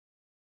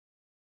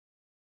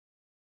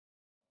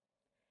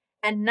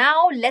And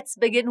now let's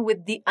begin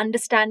with the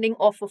understanding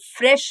of a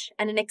fresh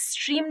and an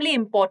extremely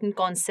important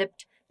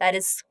concept, that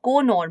is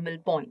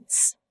conormal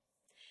points.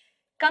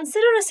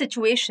 Consider a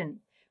situation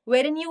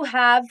wherein you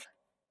have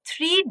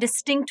three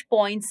distinct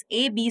points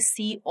A, B,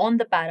 C on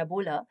the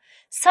parabola,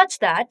 such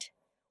that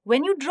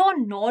when you draw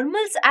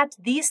normals at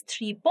these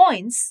 3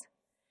 points,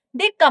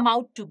 they come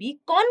out to be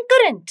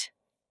concurrent.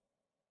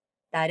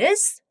 That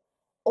is,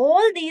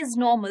 all these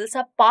normals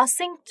are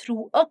passing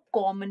through a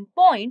common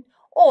point,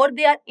 or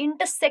they are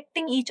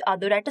intersecting each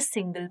other at a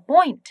single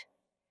point.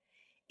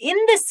 In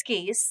this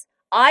case,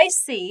 I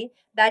say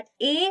that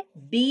A,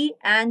 B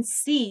and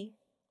C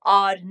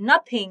are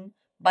nothing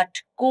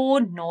but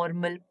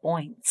conormal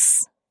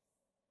points.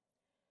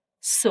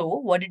 So,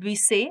 what did we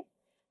say?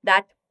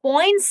 That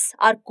points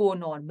are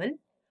conormal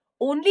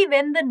only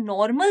when the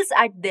normals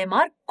at them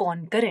are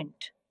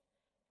concurrent.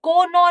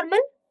 Conormal,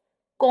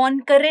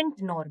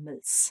 concurrent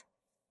normals.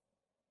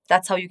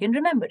 That's how you can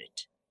remember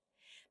it.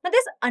 Now,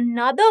 there's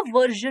another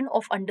version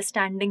of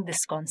understanding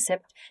this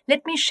concept.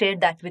 Let me share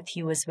that with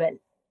you as well.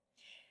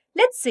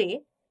 Let's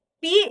say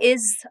P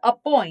is a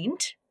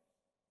point.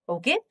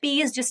 Okay,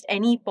 P is just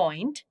any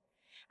point.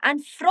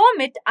 And from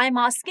it, I'm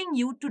asking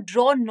you to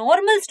draw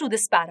normals to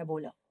this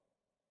parabola.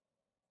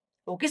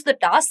 Okay, so the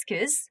task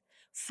is,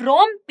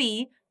 from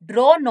P,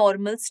 draw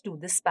normals to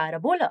this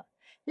parabola.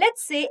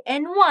 Let's say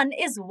N1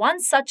 is one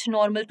such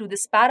normal to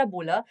this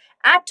parabola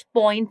at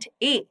point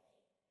A.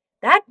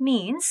 That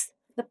means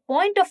the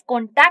point of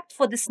contact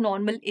for this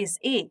normal is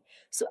A.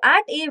 So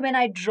at A, when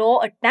I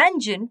draw a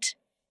tangent,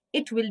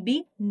 it will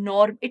be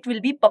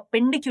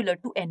perpendicular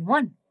to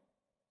N1,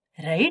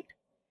 right?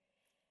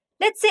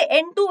 Let's say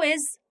N2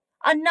 is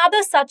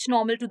another such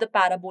normal to the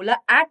parabola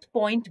at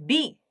point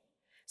B.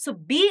 So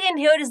B in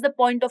here is the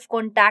point of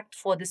contact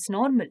for this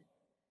normal,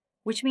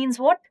 which means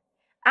what?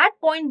 At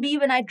point B,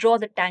 when I draw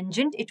the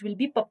tangent, it will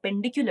be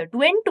perpendicular to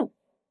N2.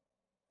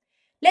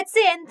 Let's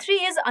say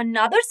N3 is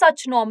another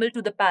such normal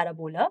to the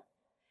parabola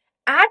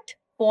at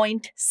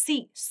point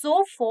C.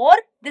 So for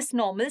this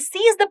normal, C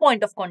is the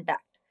point of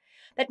contact.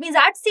 That means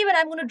at C, when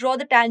I'm going to draw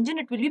the tangent,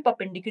 it will be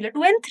perpendicular to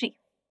N3.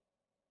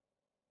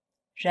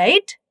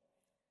 Right?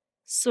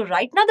 So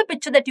right now the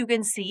picture that you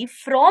can see,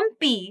 from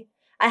P,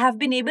 I have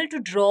been able to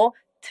draw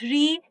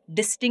 3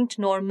 distinct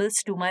normals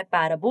to my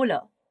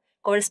parabola,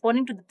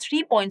 corresponding to the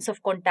 3 points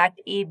of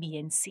contact A, B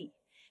and C.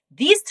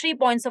 These 3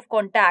 points of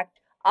contact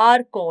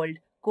are called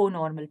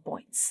conormal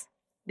points.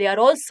 They are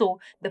also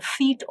the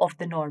feet of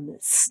the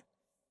normals.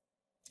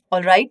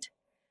 Alright?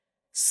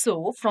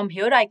 So from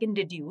here I can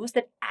deduce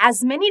that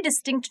as many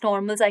distinct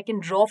normals I can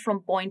draw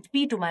from point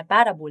P to my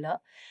parabola,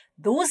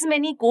 those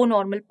many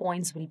conormal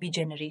points will be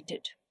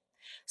generated.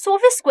 So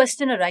obvious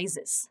question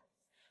arises.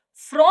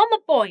 From a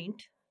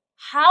point,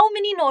 how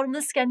many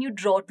normals can you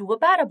draw to a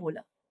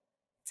parabola?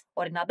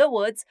 Or in other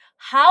words,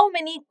 how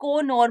many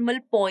conormal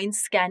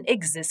points can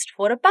exist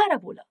for a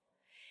parabola?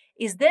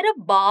 Is there a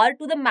bar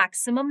to the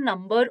maximum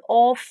number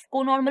of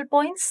conormal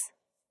points?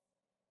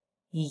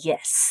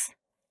 Yes.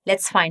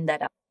 Let's find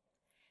that out.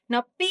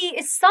 Now, P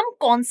is some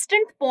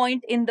constant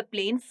point in the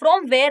plane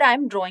from where I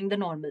am drawing the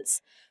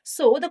normals.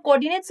 So, the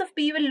coordinates of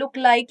P will look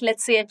like,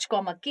 let's say, h,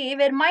 k,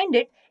 where mind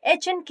it,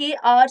 h and k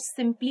are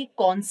simply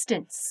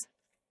constants.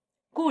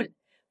 Cool.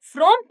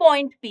 From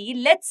point P,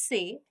 let's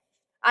say,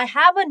 I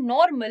have a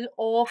normal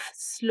of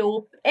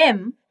slope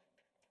m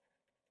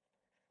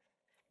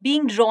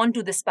being drawn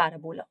to this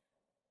parabola.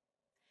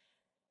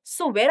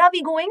 So, where are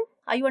we going?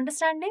 Are you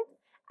understanding?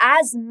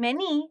 As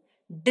many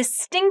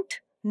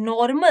distinct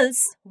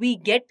normals we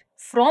get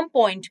from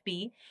point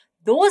P,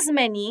 those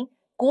many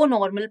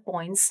conormal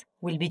points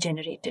will be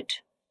generated,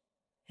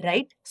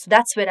 right? So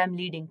that's where I'm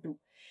leading to.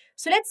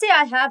 So let's say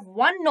I have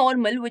one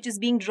normal which is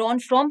being drawn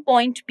from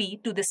point P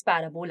to this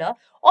parabola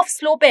of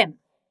slope m.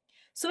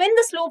 So in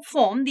the slope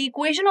form, the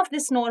equation of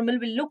this normal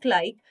will look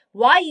like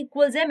y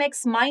equals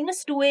mx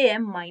minus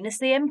 2am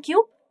minus am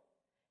cube,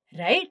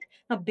 right?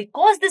 Now,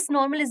 because this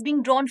normal is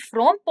being drawn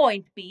from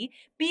point P,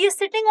 P is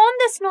sitting on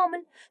this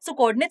normal. So,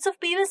 coordinates of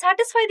P will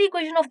satisfy the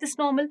equation of this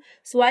normal.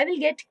 So, I will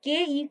get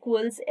k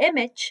equals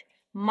mh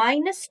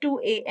minus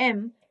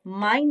 2am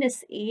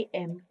minus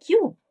am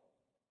cube.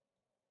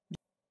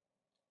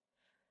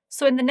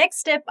 So, in the next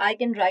step, I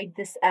can write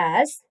this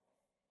as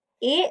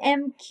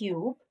am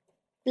cube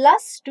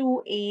plus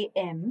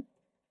 2am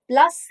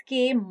plus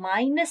k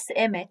minus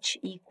mh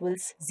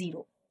equals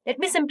 0. Let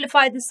me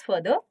simplify this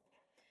further.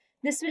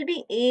 This will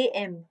be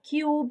am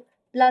cube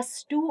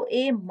plus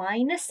 2a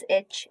minus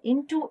h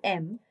into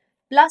m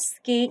plus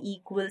k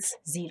equals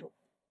 0.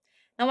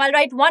 Now I'll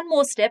write one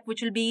more step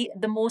which will be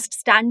the most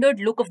standard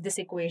look of this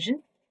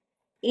equation.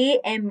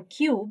 Am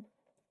cube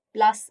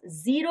plus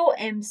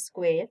 0m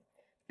square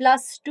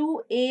plus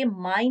 2a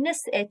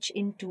minus h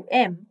into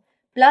m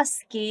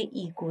plus k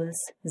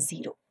equals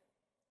 0.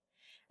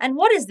 And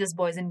what is this,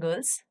 boys and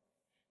girls?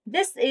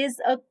 This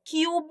is a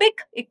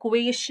cubic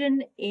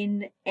equation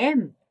in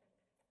m.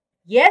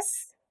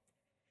 Yes,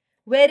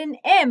 wherein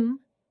m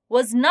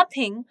was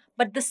nothing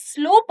but the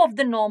slope of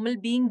the normal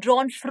being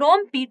drawn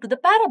from P to the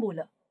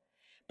parabola.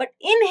 But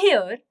in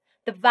here,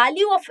 the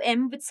value of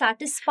m which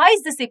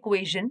satisfies this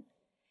equation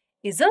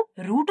is a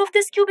root of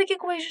this cubic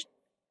equation,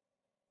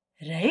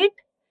 right?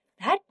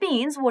 That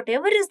means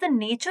whatever is the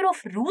nature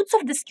of roots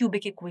of this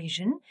cubic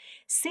equation,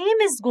 same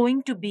is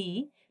going to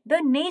be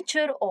the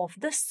nature of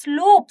the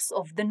slopes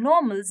of the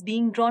normals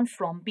being drawn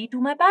from P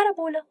to my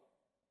parabola.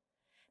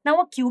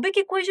 Now a cubic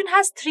equation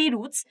has three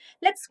roots.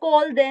 Let's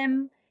call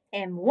them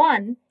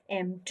M1,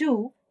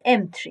 M2,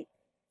 M3.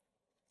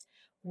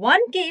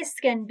 One case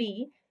can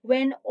be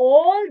when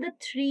all the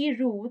three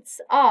roots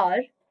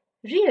are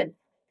real.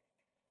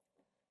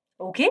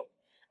 Okay?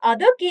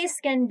 Other case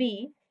can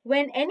be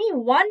when any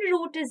one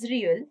root is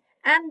real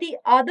and the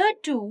other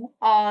two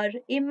are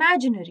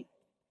imaginary.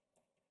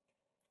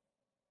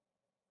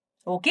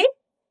 Okay?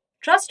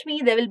 Trust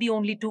me, there will be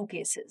only two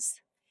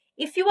cases.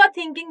 If you are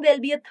thinking there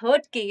will be a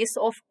third case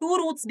of two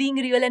roots being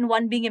real and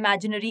one being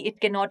imaginary, it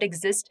cannot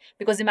exist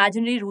because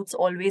imaginary roots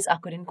always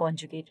occur in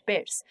conjugate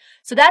pairs.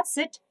 So that's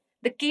it.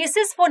 The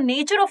cases for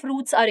nature of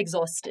roots are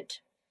exhausted.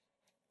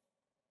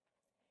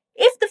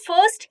 If the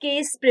first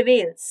case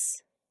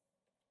prevails,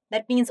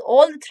 that means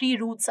all the three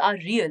roots are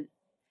real.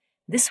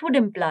 This would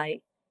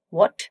imply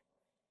what?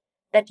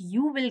 That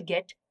you will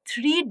get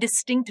three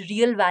distinct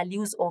real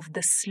values of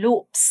the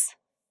slopes,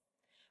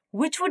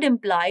 which would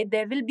imply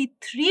there will be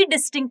three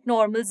distinct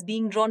normals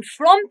being drawn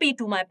from P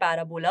to my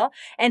parabola,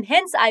 and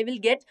hence I will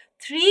get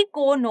three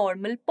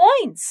conormal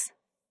points.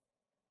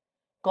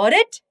 Got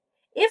it?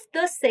 If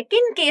the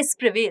second case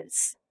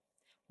prevails,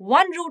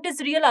 one root is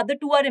real, other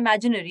two are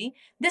imaginary,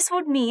 this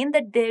would mean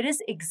that there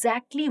is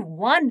exactly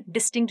one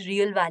distinct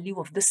real value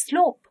of the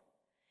slope,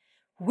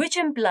 which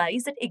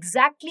implies that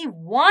exactly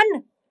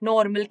one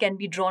normal can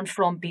be drawn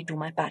from P to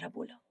my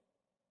parabola.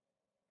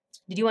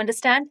 Did you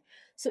understand?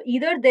 So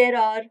either there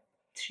are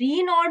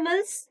three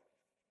normals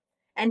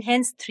and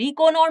hence three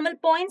conormal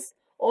points,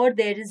 or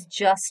there is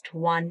just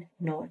one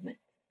normal.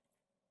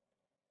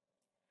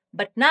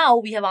 But now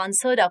we have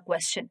answered our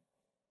question.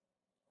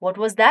 What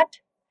was that?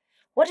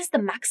 What is the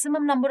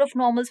maximum number of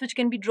normals which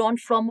can be drawn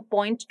from a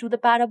point to the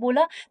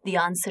parabola? The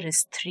answer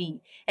is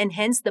 3. And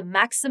hence the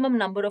maximum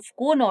number of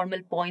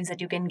conormal points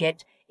that you can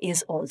get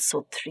is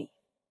also 3.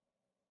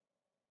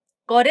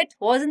 Got it?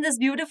 Wasn't this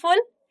beautiful?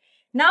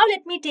 Now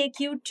let me take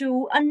you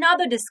to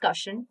another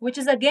discussion, which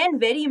is again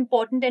very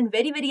important and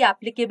very, very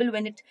applicable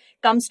when it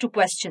comes to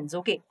questions.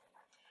 Okay.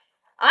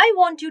 I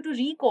want you to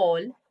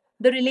recall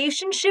the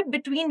relationship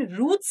between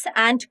roots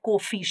and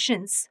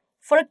coefficients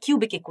for a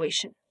cubic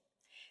equation.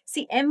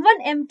 See,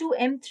 M1, M2,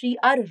 M3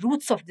 are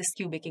roots of this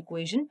cubic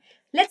equation.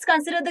 Let's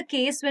consider the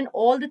case when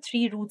all the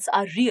three roots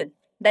are real.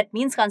 That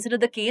means consider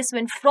the case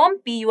when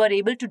from P you are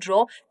able to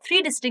draw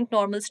three distinct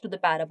normals to the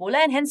parabola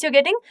and hence you're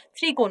getting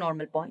three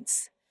conormal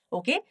points.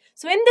 Okay,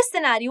 so in this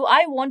scenario,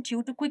 I want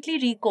you to quickly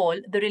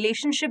recall the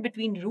relationship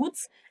between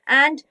roots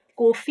and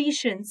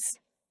coefficients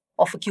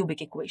of a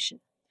cubic equation.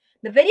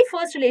 The very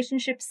first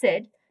relationship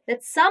said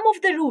that sum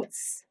of the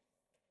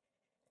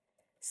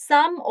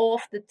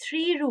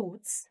three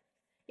roots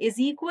is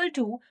equal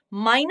to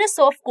minus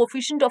of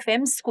coefficient of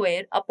m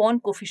square upon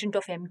coefficient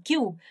of m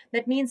cube.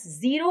 That means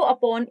 0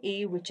 upon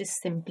a, which is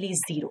simply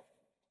 0.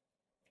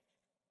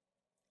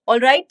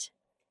 Alright.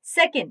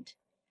 Second,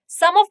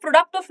 sum of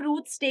product of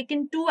roots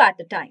taken 2 at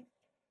a time.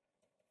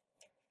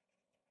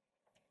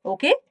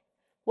 Okay.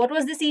 What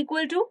was this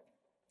equal to?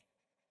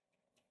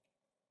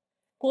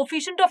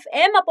 Coefficient of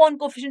m upon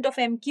coefficient of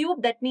m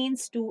cube. That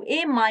means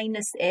 2a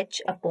minus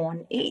h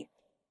upon a.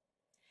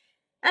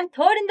 And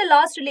third, in the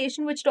last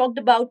relation, which talked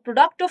about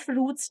product of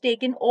roots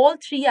taken all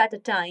three at a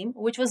time,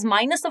 which was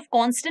minus of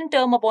constant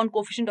term upon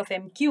coefficient of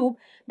m cube,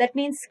 that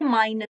means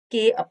minus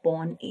k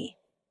upon a.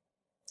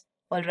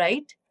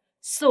 Alright,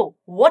 so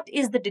what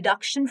is the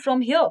deduction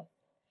from here?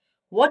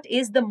 What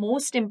is the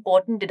most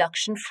important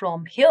deduction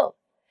from here?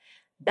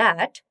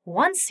 That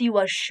once you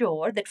are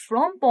sure that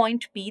from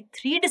point P,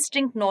 three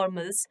distinct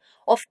normals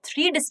of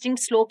three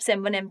distinct slopes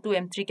M1,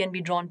 M2, M3 can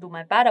be drawn to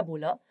my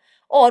parabola,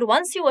 or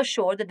once you are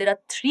sure that there are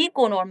three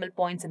conormal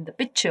points in the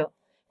picture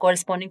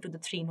corresponding to the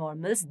three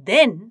normals,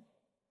 then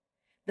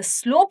the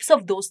slopes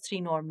of those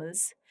three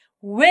normals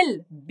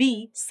will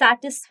be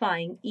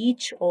satisfying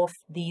each of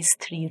these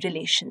three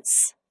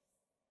relations.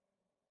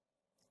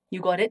 You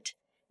got it?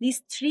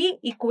 These three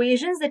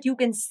equations that you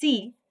can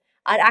see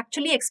are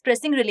actually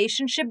expressing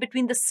relationship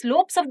between the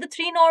slopes of the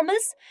three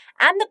normals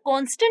and the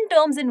constant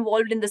terms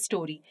involved in the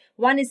story.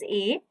 One is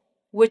A,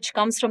 which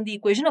comes from the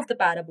equation of the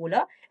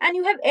parabola, and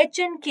you have h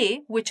and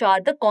k, which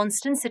are the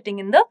constants sitting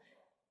in the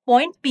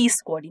point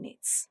P's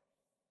coordinates.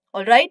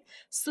 Alright,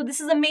 so this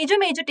is a major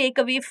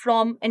takeaway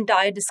from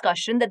entire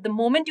discussion, that the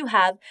moment you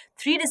have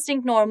three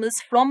distinct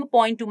normals from a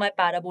point to my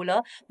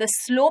parabola, the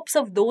slopes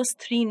of those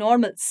three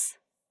normals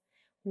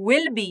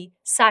will be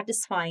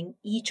satisfying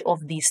each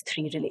of these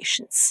three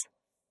relations.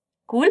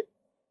 Cool?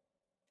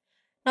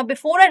 Now,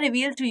 before I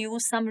reveal to you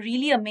some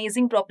really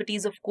amazing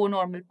properties of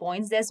conormal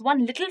points, there's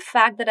one little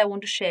fact that I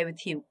want to share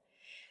with you.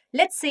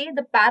 Let's say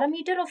the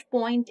parameter of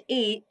point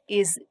A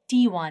is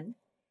T1,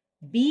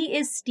 B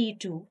is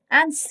T2,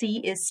 and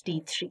C is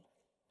T3.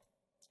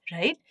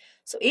 right?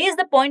 So A is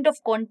the point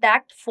of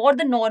contact for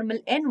the normal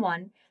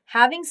N1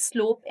 having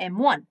slope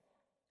M1.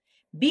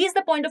 B is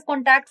the point of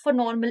contact for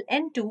normal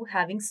N2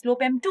 having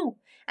slope M2.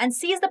 And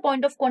C is the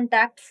point of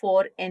contact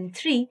for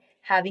N3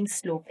 having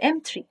slope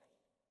M3.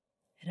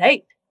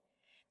 Right?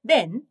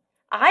 Then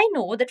I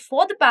know that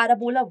for the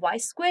parabola y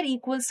square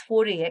equals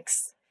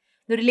 4ax,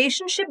 the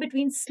relationship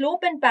between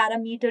slope and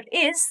parameter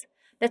is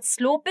that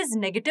slope is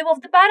negative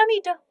of the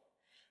parameter.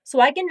 So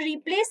I can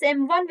replace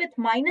M1 with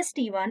minus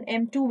T1,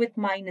 M2 with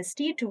minus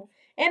T2,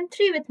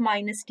 M3 with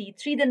minus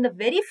T3. Then the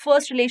very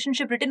first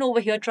relationship written over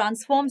here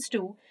transforms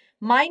to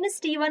minus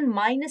T1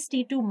 minus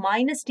T2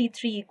 minus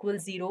T3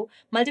 equals 0.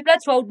 Multiply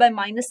throughout by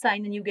minus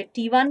sign and you get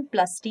T1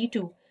 plus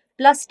T2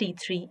 plus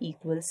T3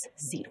 equals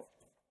 0.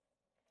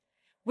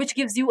 Which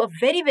gives you a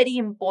very, very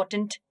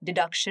important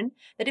deduction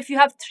that if you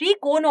have three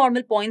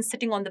conormal points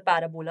sitting on the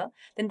parabola,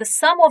 then the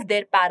sum of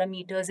their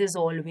parameters is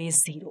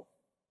always 0.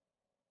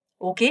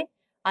 Okay?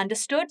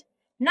 Understood?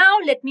 Now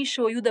let me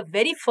show you the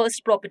very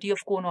first property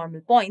of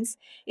conormal points.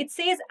 It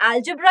says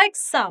algebraic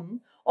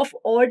sum of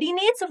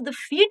ordinates of the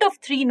feet of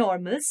three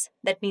normals,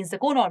 that means the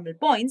conormal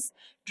points,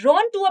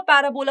 drawn to a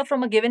parabola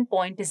from a given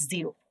point is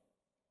 0.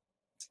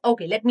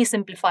 Okay, let me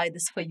simplify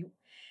this for you.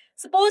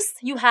 Suppose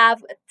you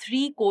have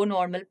three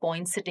conormal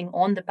points sitting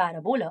on the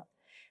parabola,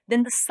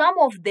 then the sum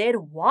of their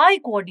y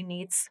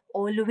coordinates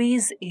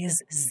always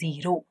is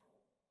 0.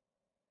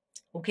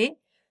 Okay?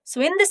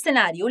 So in this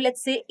scenario,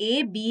 let's say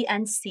A, B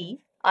and C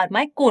are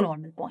my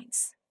conormal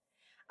points.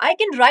 I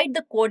can write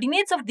the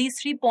coordinates of these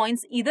 3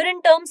 points either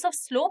in terms of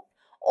slope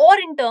or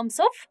in terms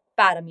of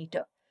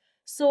parameter.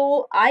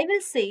 So I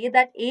will say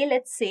that A,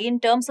 let's say in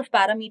terms of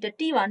parameter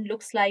T1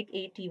 looks like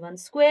A T1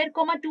 square,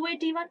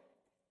 2A T1.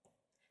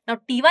 Now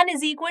T1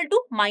 is equal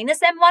to minus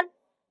M1.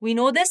 We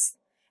know this.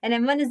 And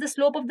M1 is the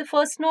slope of the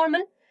first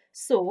normal.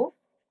 So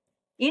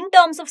in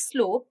terms of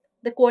slope,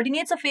 the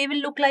coordinates of A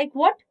will look like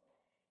what?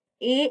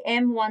 A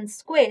M1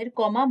 square,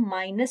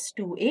 minus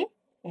 2A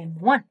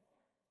M1.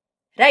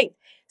 Right.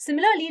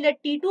 Similarly,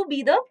 let T2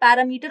 be the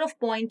parameter of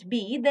point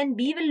B. Then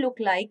B will look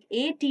like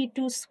A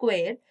T2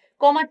 square,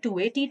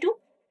 2A T2.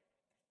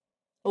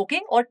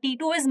 Okay. Or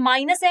T2 is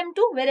minus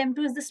M2, where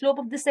M2 is the slope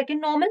of the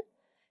second normal.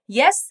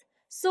 Yes.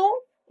 So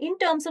in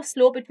terms of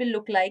slope, it will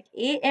look like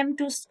A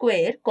M2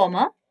 square,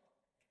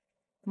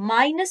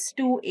 minus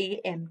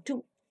 2A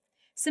M2.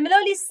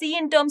 Similarly, C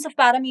in terms of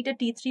parameter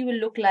T3 will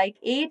look like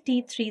A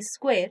T3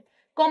 square,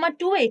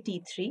 2A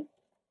T3,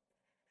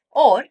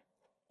 or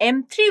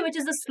M3, which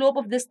is the slope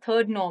of this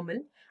third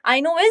normal,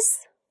 I know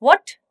is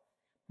what?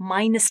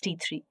 Minus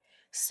T3.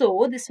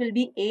 So this will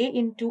be A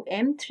into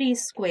M3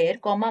 square,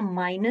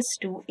 minus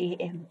 2A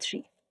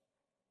M3.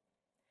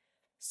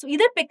 So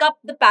either pick up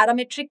the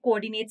parametric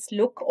coordinates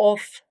look of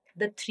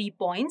the 3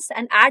 points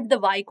and add the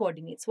y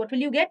coordinates. What will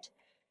you get?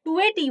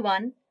 2A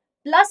T1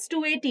 plus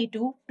 2A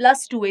T2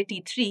 plus 2A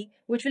T3,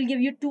 which will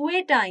give you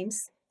 2A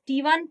times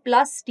T1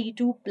 plus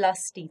T2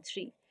 plus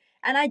T3.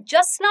 And I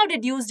just now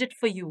deduced it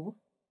for you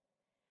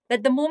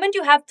that the moment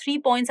you have 3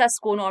 points as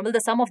conormal, the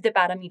sum of their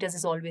parameters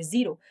is always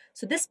 0.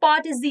 So this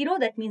part is 0,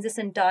 that means this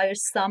entire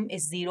sum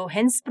is 0,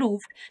 hence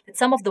proved that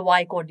sum of the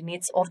y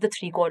coordinates of the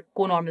 3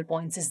 conormal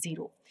points is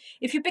 0.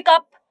 If you pick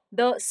up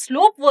the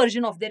slope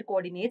version of their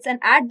coordinates and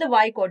add the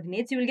y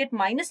coordinates, you will get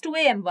minus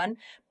 2a m1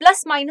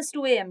 plus minus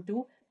 2a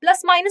m2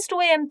 plus minus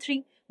 2a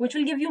m3, which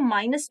will give you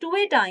minus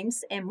 2a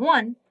times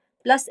m1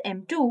 plus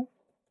m2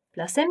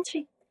 plus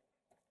m3.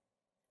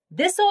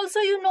 This also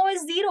you know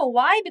is 0.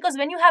 Why? Because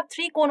when you have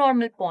 3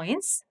 conormal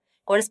points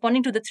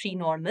corresponding to the 3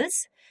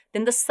 normals,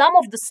 then the sum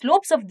of the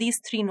slopes of these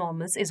 3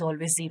 normals is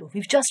always 0.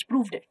 We've just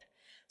proved it.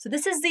 So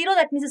this is 0,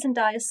 that means this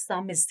entire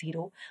sum is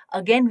 0.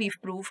 Again,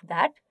 we've proved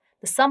that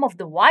the sum of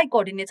the y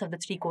coordinates of the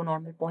 3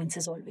 conormal points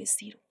is always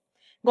 0.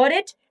 Got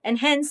it? And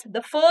hence,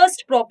 the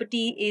first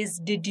property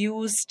is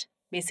deduced.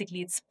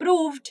 Basically, it's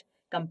proved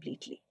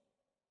completely.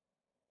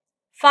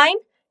 Fine.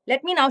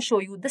 Let me now show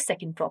you the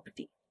second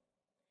property.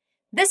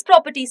 This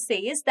property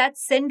says that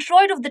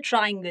centroid of the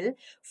triangle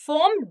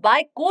formed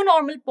by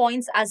conormal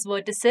points as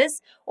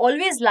vertices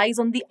always lies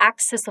on the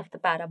axis of the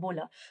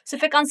parabola. So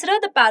if I consider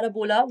the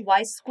parabola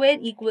y square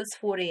equals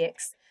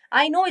 4ax,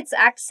 I know its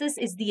axis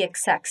is the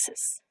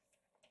x-axis.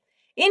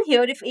 In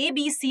here, if A,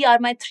 B, C are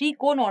my 3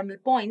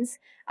 conormal points,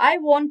 I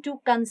want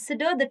to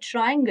consider the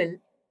triangle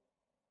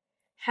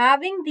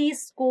having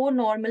these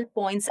conormal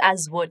points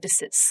as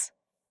vertices.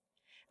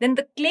 Then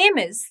the claim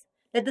is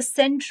that the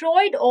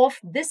centroid of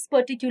this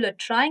particular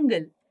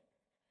triangle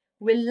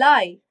will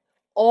lie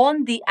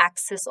on the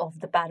axis of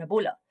the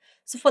parabola.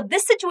 So for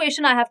this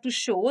situation, I have to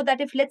show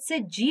that if, let's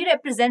say, G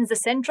represents the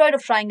centroid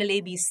of triangle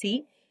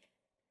ABC,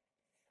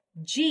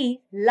 G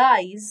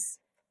lies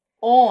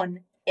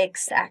on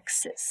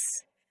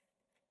x-axis.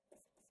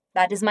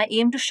 That is my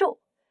aim to show.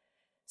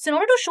 So in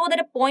order to show that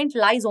a point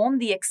lies on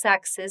the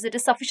x-axis, it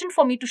is sufficient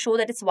for me to show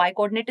that its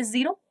y-coordinate is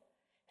 0.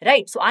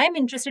 Right? So I am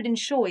interested in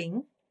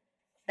showing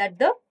that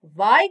the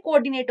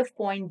y-coordinate of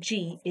point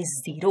G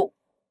is 0.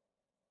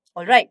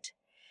 Alright.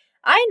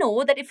 I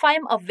know that if I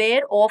am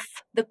aware of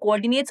the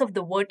coordinates of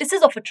the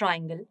vertices of a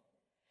triangle,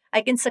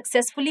 I can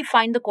successfully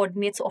find the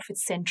coordinates of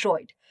its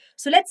centroid.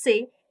 So let's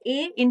say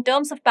A in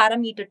terms of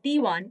parameter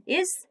T1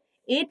 is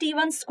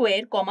AT1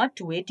 square,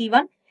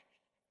 2AT1.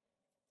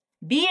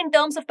 B in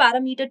terms of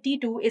parameter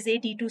T2 is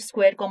AT2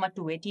 square,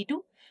 2AT2.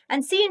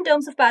 And C in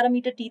terms of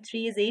parameter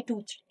T3 is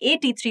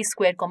AT3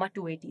 square,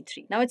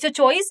 2AT3. Now it's your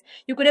choice.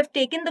 You could have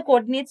taken the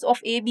coordinates of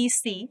A, B,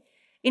 C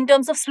in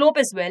terms of slope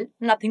as well.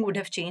 Nothing would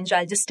have changed.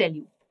 I'll just tell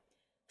you.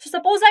 So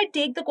suppose I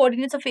take the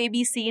coordinates of A,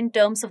 B, C in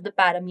terms of the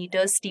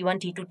parameters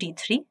T1, T2,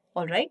 T3.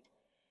 Alright.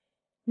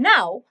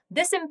 Now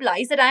this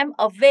implies that I am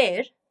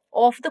aware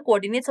of the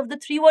coordinates of the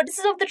three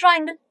vertices of the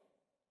triangle.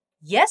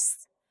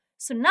 Yes.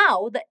 So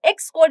now the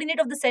x coordinate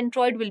of the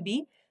centroid will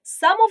be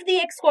sum of the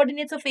x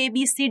coordinates of A,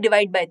 B, C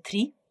divided by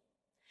 3.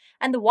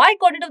 And the y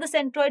coordinate of the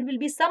centroid will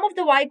be sum of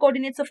the y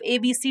coordinates of A,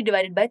 B, C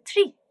divided by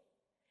 3.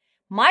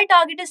 My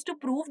target is to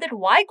prove that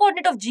y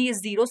coordinate of G is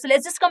 0. So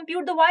let's just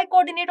compute the y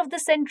coordinate of the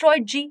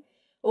centroid G.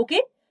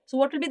 Okay. So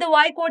what will be the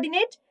y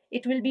coordinate?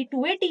 It will be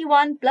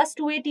 2AT1 plus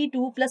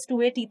 2AT2 plus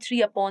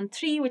 2AT3 upon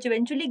 3, which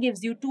eventually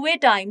gives you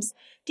 2A times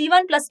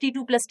T1 plus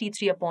T2 plus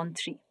T3 upon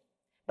 3.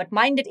 But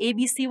mind that A,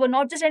 B, C were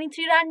not just any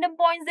three random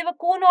points, they were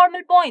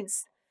conormal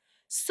points.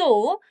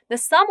 So the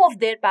sum of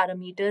their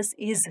parameters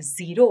is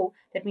 0.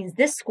 That means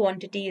this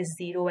quantity is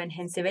 0, and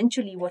hence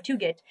eventually what you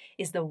get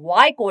is the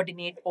y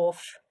coordinate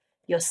of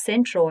your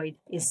centroid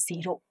is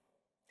 0.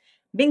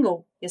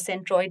 Bingo, your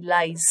centroid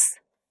lies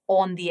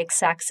on the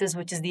x-axis,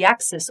 which is the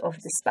axis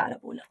of this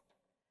parabola.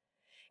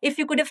 If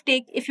you would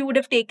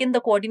have taken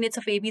the coordinates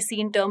of ABC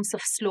in terms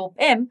of slope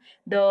m,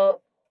 the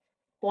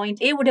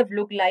point A would have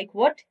looked like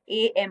what?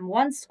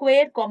 AM1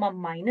 square,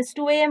 minus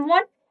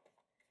 2AM1.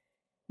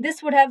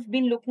 This would have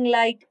been looking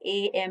like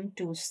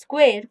AM2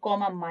 square,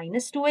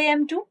 minus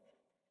 2AM2.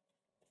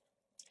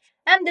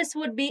 And this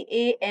would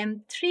be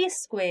AM3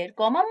 square,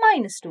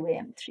 minus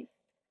 2AM3.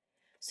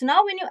 So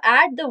now when you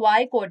add the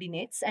y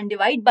coordinates and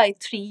divide by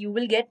 3, you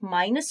will get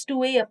minus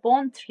 2a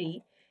upon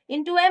 3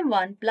 into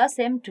m1 plus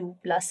m2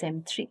 plus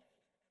m3,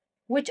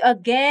 which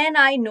again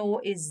I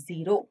know is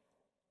 0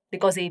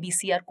 because A, B,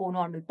 C are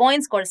conormal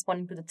points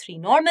corresponding to the three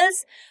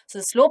normals. So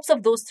the slopes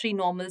of those three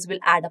normals will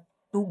add up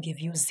to give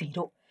you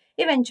 0.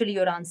 Eventually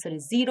your answer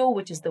is 0,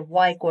 which is the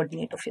y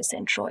coordinate of your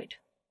centroid.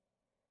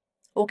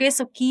 Okay,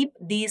 so keep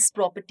these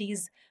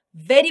properties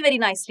very, very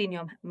nicely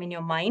in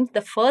your mind.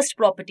 The first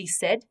property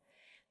said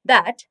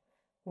that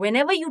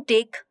whenever you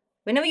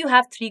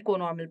have three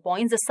conormal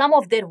points, the sum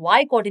of their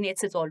y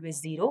coordinates is always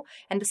 0.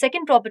 And the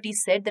second property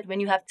said that when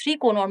you have three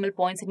conormal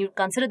points and you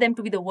consider them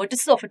to be the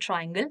vertices of a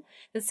triangle,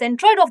 the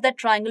centroid of that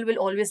triangle will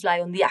always lie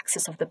on the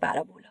axis of the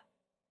parabola.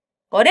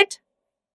 Got it?